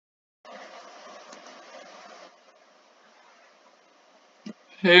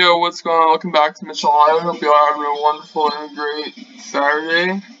Hey yo, what's going on? Welcome back to Mitchell Island. Hope you all having a wonderful and great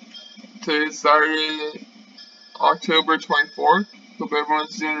Saturday. Today's Saturday, October 24th. Hope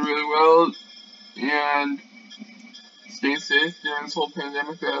everyone's doing really well and stay safe during this whole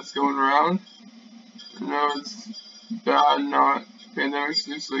pandemic that's going around. I know it's bad, not pandemic's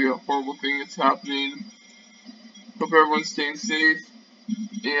just like a horrible thing that's happening. Hope everyone's staying safe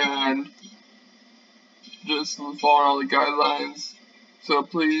and just following all the guidelines. So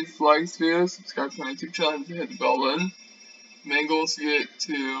please like this video, subscribe to my YouTube channel, and hit the bell button. Main goal is to get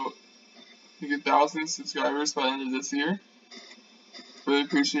to 1,000 subscribers by the end of this year. Really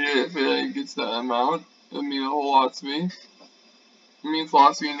appreciate it if it gets that amount. It would mean a whole lot to me. It means a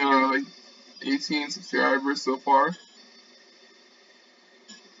lot to me, like 18 subscribers so far.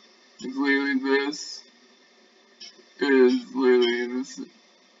 It's literally this.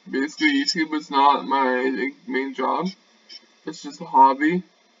 Basically, YouTube is not my main job. It's just a hobby,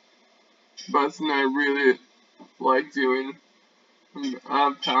 but it's something I really like doing. I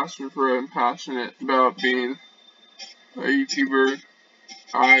have passion for it. I'm passionate about being a YouTuber.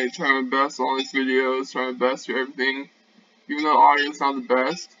 I try my best on all these videos, try my best to everything. Even though audio is not the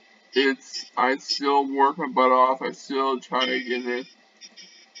best, I still work my butt off. I still try to get it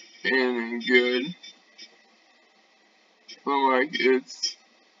in and good. So like this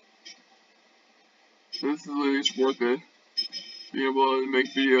is literally just worth it. Being able to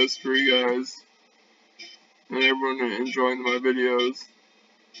make videos for you guys and everyone enjoying my videos.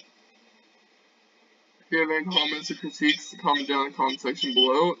 If you have any comments or critiques, comment down in the comment section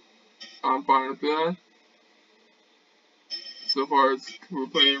below. I'm fine with that. So far, we're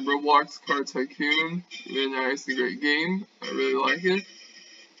playing Roblox Tycoon. Really nice and great game. I really like it.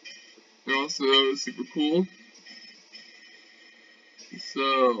 And also, it's super cool.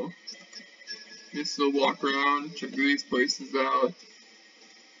 So, just to walk around, check these places out,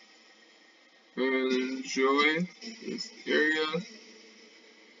 and enjoy this area.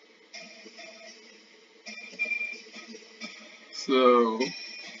 So,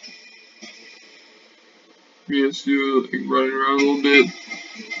 we just do running around a little bit,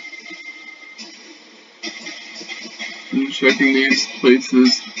 and checking these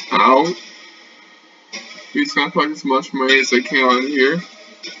places out. We just gotta collect as much money as I can on here.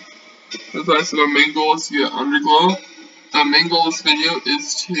 As I said, my main goal is to get Underglow. The main goal of this video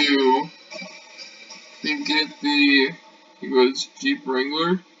is to get Jeep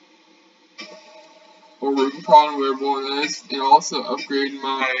Wrangler, or Rubicon, whatever one it is, and also upgrade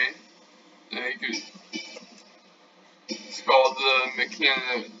my, it's called the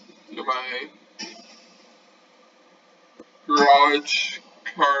mechanic, my garage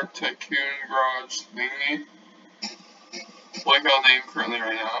car Tycoon garage thingy, like how I'm currently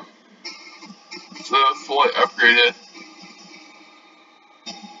right now. So fully upgraded.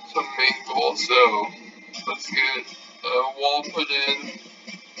 It's a main goal, so let's get a wall put in.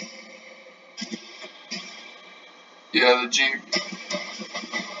 Yeah, the Jeep.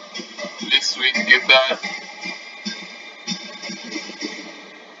 It'd be sweet to get that.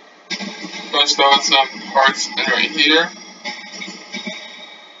 Let's start with some parts in right here.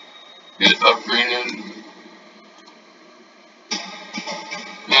 Get it upgraded.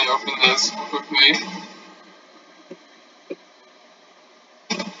 And open this quickly.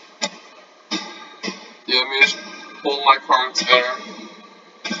 Yeah, let me just pull my car together.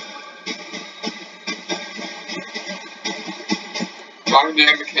 I'm not gonna do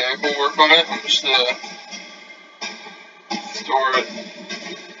any mechanical work on it, I'm just gonna store it.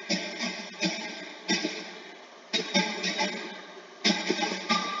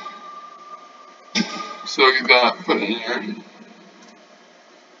 So get that put in here.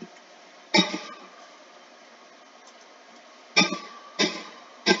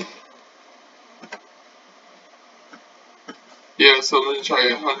 Yeah, so I'm gonna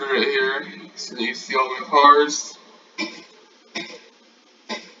try 100 right here, so you see all my cars.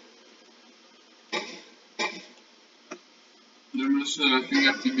 I'm just gonna, I think I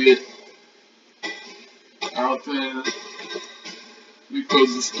have to get out there, we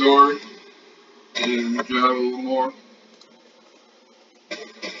close this door, and drive a little more.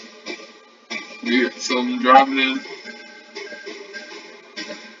 So I'm driving in.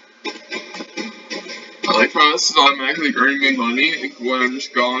 I like how this is automatically earning me money like when I'm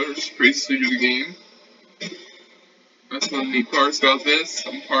just gone, which is pretty sweet of the game. That's one of the neat parts about this,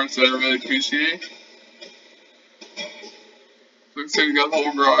 some parts that I really appreciate. Looks like we got the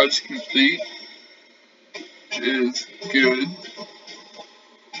whole garage complete, which is good.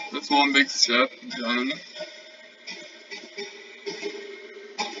 That's one big step done.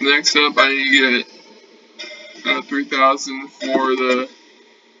 Next up, I need to get 3,000 for the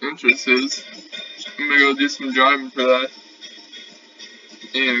interest is. I'm gonna go do some driving for that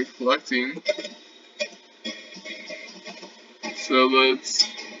and collecting. So let's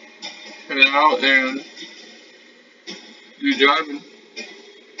head out and do driving.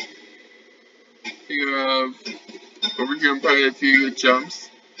 You have over here probably a few good jumps.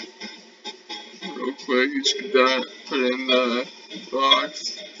 Real quick, you just get that, put it in the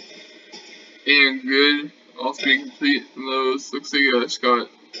box. And good. Also being complete in those. Looks like I just got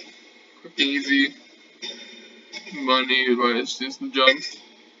quick and easy money by just doing some jumps.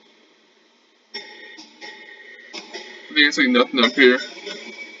 I think it's like nothing up here.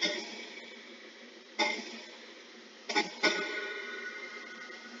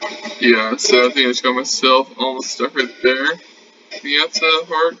 Yeah, so I think I just got myself almost stuck right there. I think that's the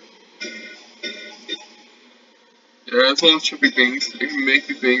part. Yeah, it's one of those trippy things. It can make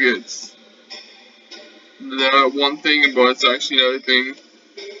you think it's that one thing, but it's actually another thing.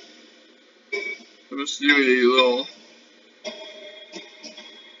 I'm just doing a little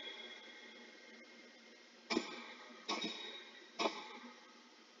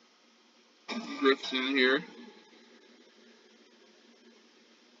drift in here.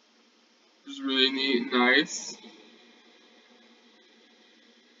 Which is really neat and nice.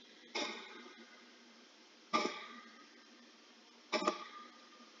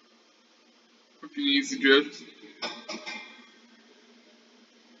 Quick and easy drift.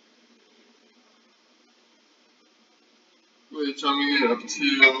 Which I'm gonna get up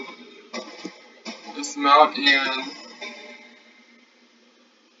to this amount and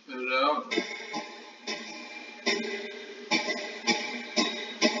get it out.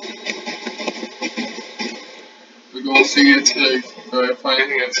 The goal is to get to find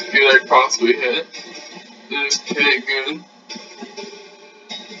anything that's good I can possibly hit. Then just hit it good.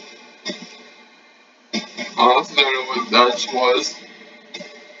 I also don't know what that was.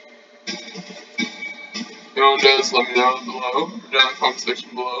 If anyone does, let me know below, or down in the comment section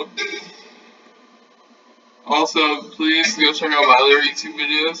below. Also, please go check out my other YouTube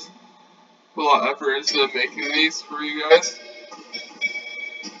videos. Put a lot of effort into making these for you guys.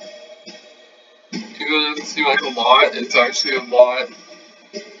 Even though it doesn't seem like a lot, it's actually a lot.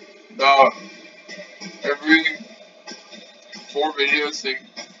 About every 4 videos, like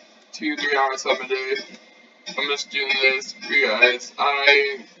 2-3 hours of a day. I'm just doing this for you guys.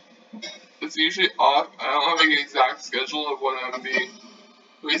 It's usually off. I don't have like an exact schedule of when I'm gonna be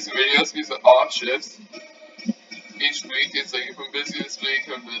releasing videos because of off shifts. Each week it's like if I'm busy this week,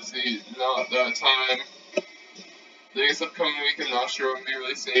 I'm busy not that time. This upcoming week I'm not sure I'm gonna be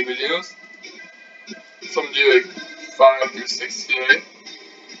releasing any videos. So I'm gonna do like 5 through 6 today.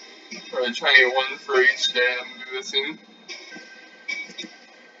 Or I'm trying to get one for each day I'm gonna be missing.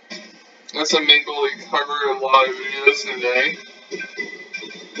 That's a main goal to cover a lot of videos in a day.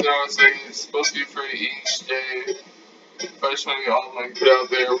 You know, it's like it's supposed to be for each day. But I just want to get all of them put out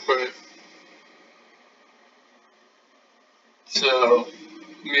there real quick. So,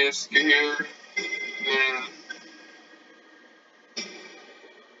 let me just get here, and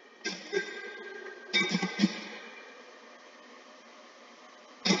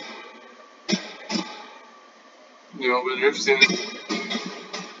we're drifting.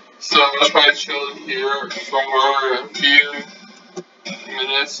 So I'm just probably chilling here for a few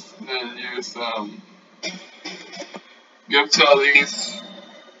minutes, then use get up to at least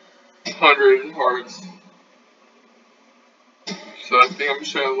 100 hearts. So I think I'm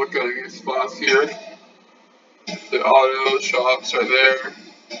just trying to look at these spots here. The auto shops right there.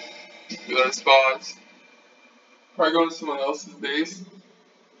 The other spots. Probably go to someone else's base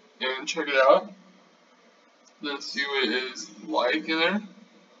and check it out. Then see what it is like in there.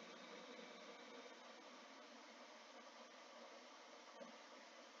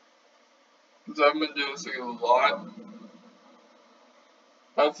 Because I've been doing this thing a lot.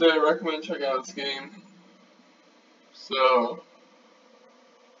 I'd say I recommend checking out this game. So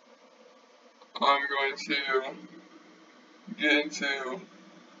I'm going to get into.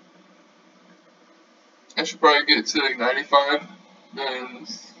 I should probably get to like 95. Then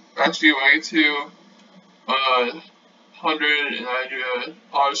actually when I get to 100 and I do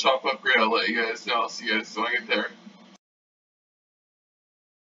a auto shop upgrade, I'll let you guys know. I'll see you guys when I get there.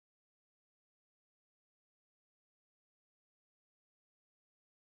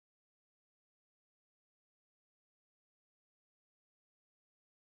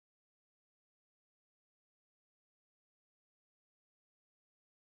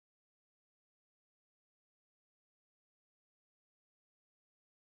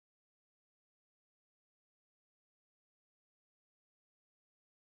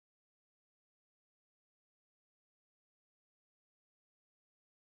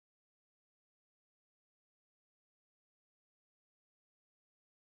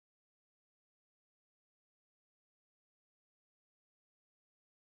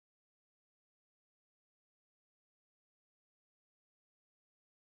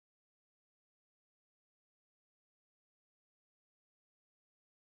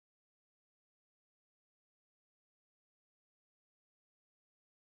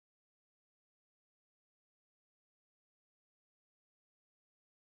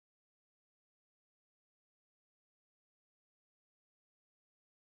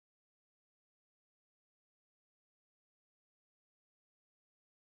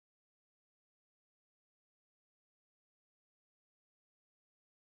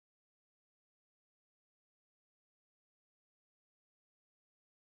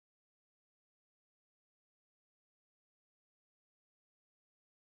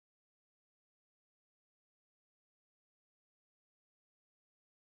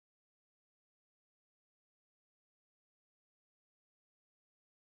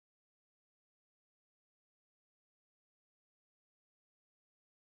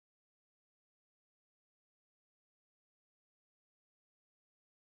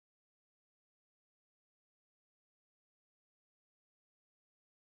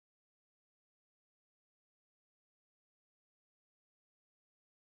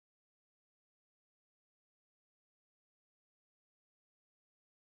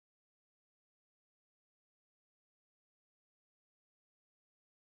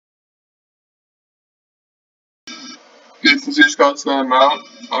 Since we just got to that amount,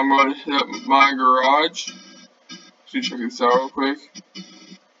 I'm going to hit up my garage. So check this out real quick.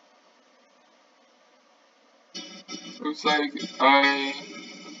 Looks like I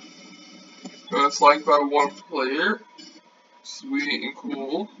got select by one player. Sweet and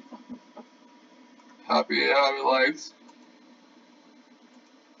cool. Happy to have it liked.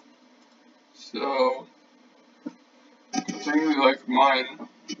 So, particularly like mine.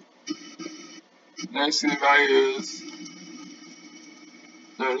 Next to the value is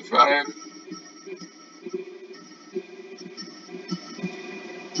 95.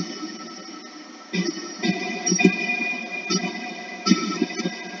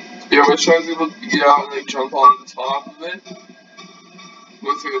 Yeah, wish I was able to get out and like jump on the top of it.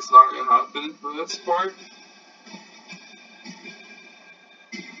 Looks like it's not gonna happen for this part.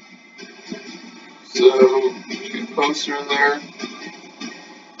 So, just get a poster in there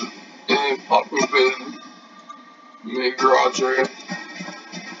and pop open the main garage area.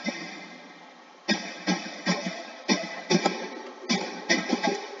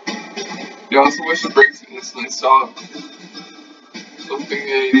 You also wish the brakes would instantly stop. Something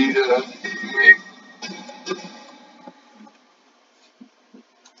they need to make.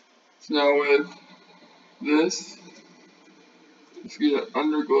 So now with this, let's get an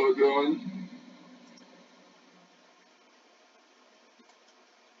underglow going.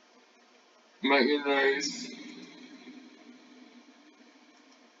 Might get nice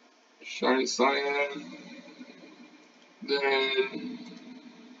shiny cyan. Then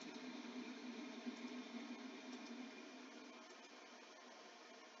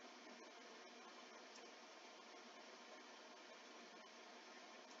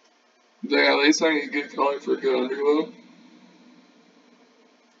at least I need a good color for a good underglow.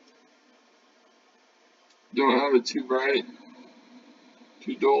 Don't have it too bright,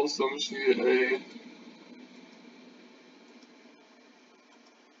 too dull, so I'm just gonna get a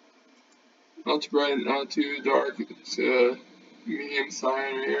not too bright, not too dark. It's a medium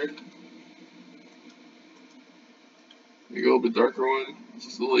cyan right here. Maybe a little bit darker one, it's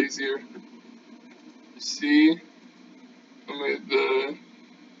just a little easier. See, I made the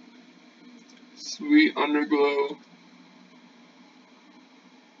sweet underglow.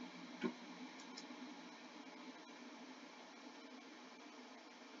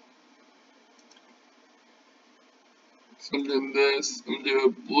 So I'm doing this. I'm gonna do a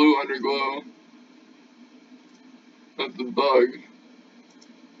blue underglow of the bug.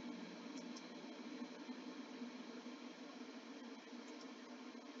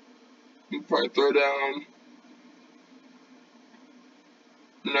 And probably throw down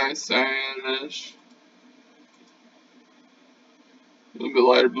a nice cyanish, a little bit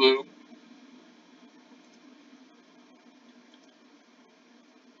lighter blue.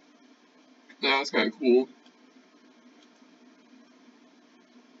 Yeah, that's kind of cool.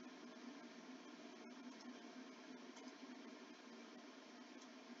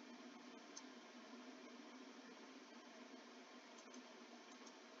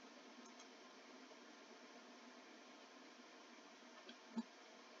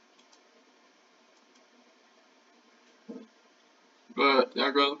 But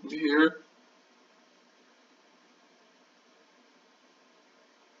yeah, go here.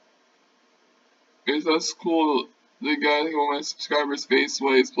 Because that's cool. The guy, I think one of my subscribers face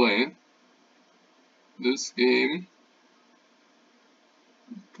while he's playing this game.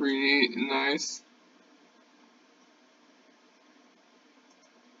 Pretty neat and nice.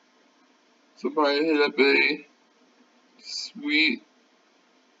 So probably hit up a sweet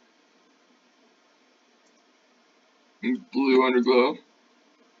blue underglow.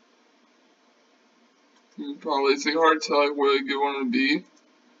 And probably it's like hard to tell like what a good one would be.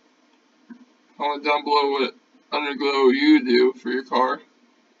 Comment down below what underglow you do for your car.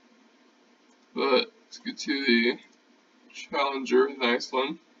 But let's get to the Challenger, nice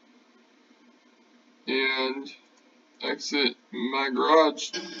one. And exit my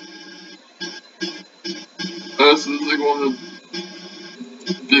garage. This is like one of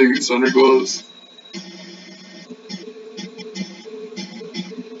the biggest underglows.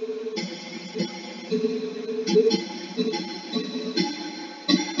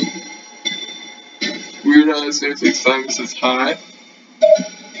 Weird how this game takes time because it's high.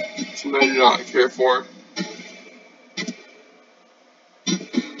 Something I do not care for.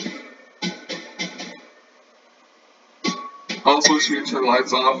 Also, should turn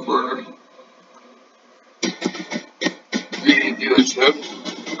lights off for the dealership,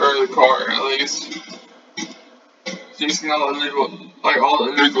 or the car at least. So you see all the underglow, like all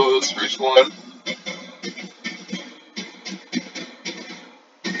the underglows for each one.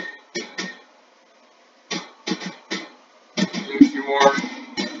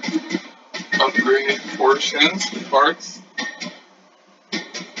 shins and parts.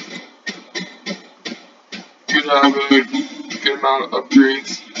 Good to have a good amount of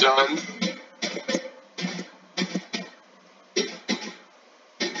upgrades done.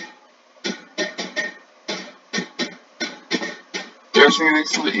 They're actually gonna make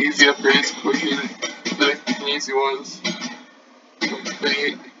some of the easy upgrades quicker than the easy ones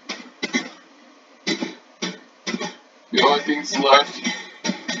complete. The only things left,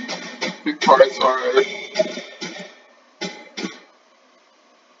 big parts, are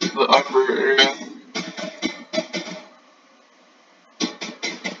the upper area.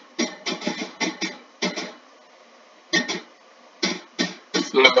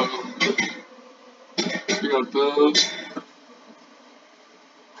 So, we got those.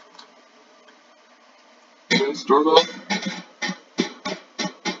 There's doorbell.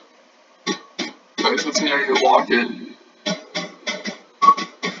 Alright, so let's see how you can lock it.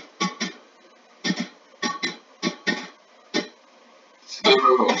 So,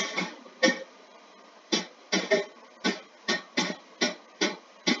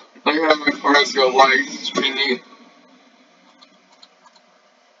 I have my cars go lights, it's pretty neat.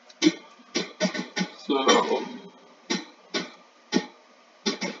 So,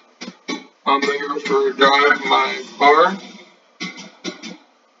 I'm gonna go for a drive my car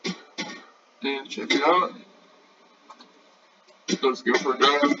and check it out. Let's go for a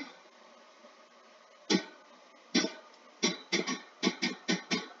drive.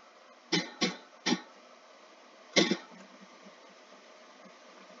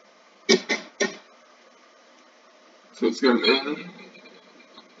 So let's go in.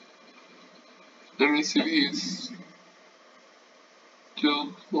 Let me see if he's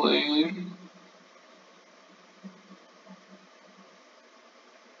still playing.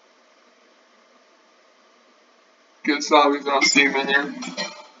 Good stop, he's not saving here.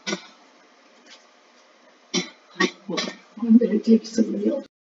 I'm gonna take some meal.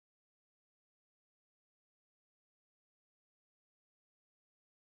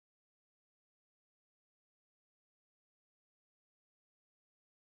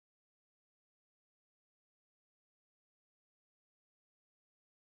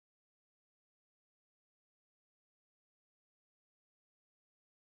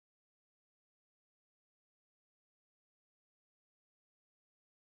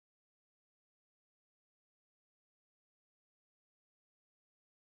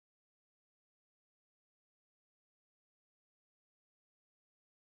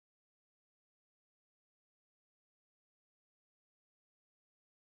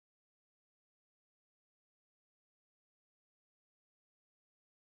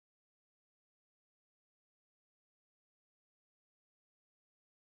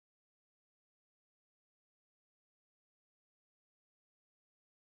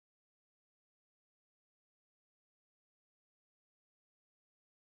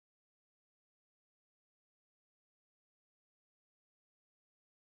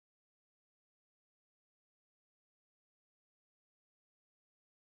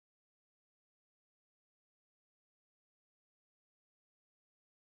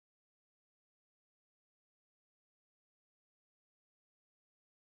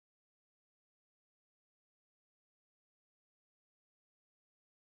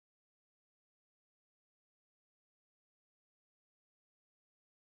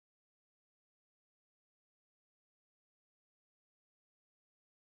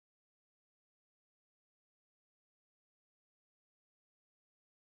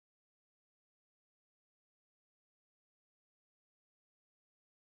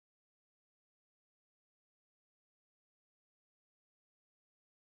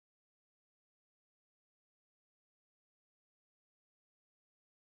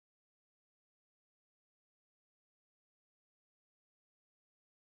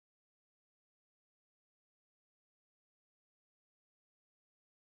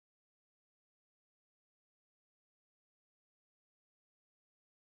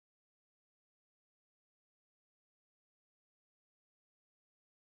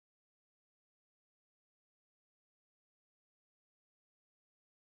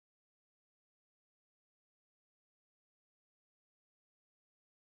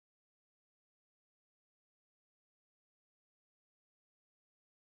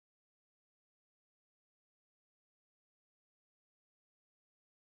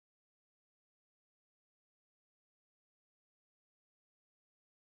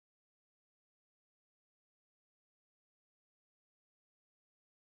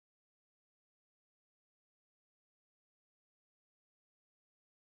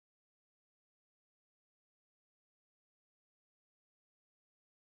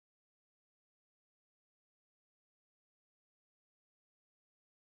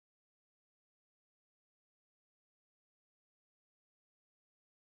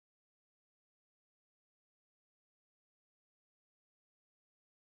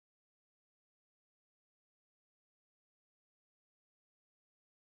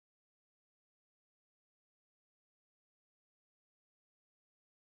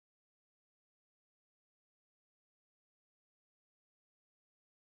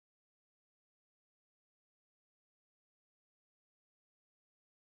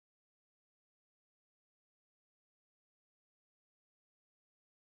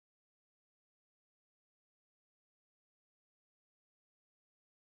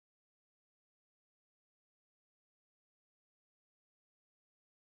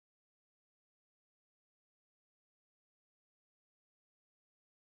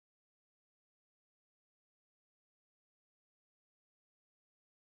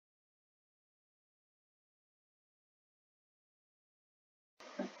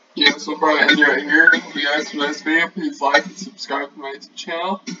 Yeah, so far I end right here. Hope you guys enjoyed this video. Please like and subscribe to my YouTube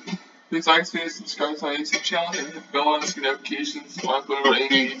channel. Please like this video, subscribe to my YouTube channel, and hit the bell on to notifications when I upload any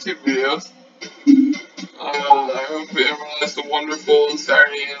new YouTube videos. I hope everyone has a wonderful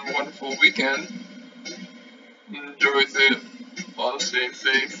Saturday and a wonderful weekend. And enjoys it while staying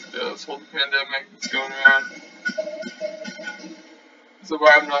safe. This whole pandemic that's going around. So far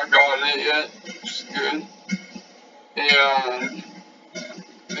I've not gotten it yet, which is good. And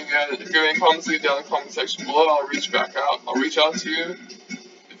again, if you have any comments, leave down in the comment section below. I'll reach back out. I'll reach out to you.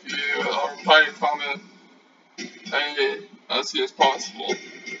 If you reply to your comment as soon as possible.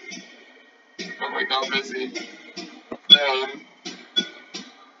 I'm like not busy. And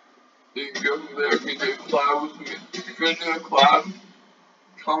you can go from there. If you do a collab with me, if you're gonna do a collab,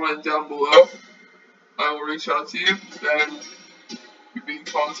 comment down below. I will reach out to you. Then you be in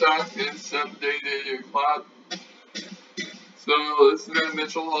contact and set up a day to do a collab. So this is been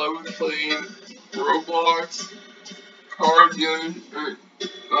Mitchell Hollywood playing Roblox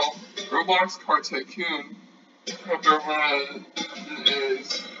Roblox Car Tycoon. Hope everyone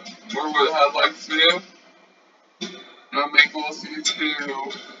is more would have liked this video. And my goal is to get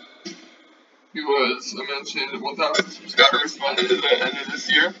to, he was, I mentioned, 1,000 subscribers by the end of this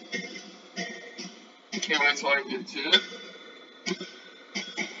year. Can't wait till I get to it.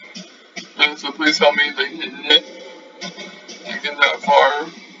 And so please help me by hitting it and get that far.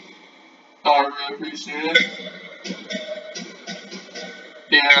 I really appreciate it.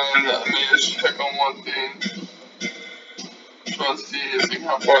 And let me just check on one thing. Trying to see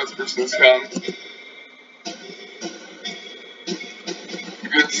how far this person's come. You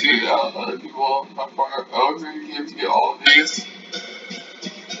can see other people, how far. Oh, looks like you have to get all of these.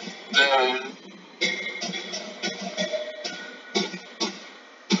 Then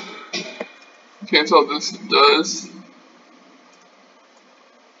can't tell what this does.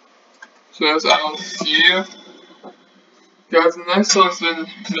 So as I'll see you guys in the next one. It's been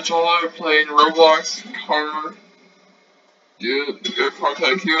Mitchell playing Roblox Car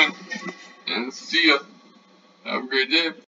Tycoon, and see ya. Have a great day.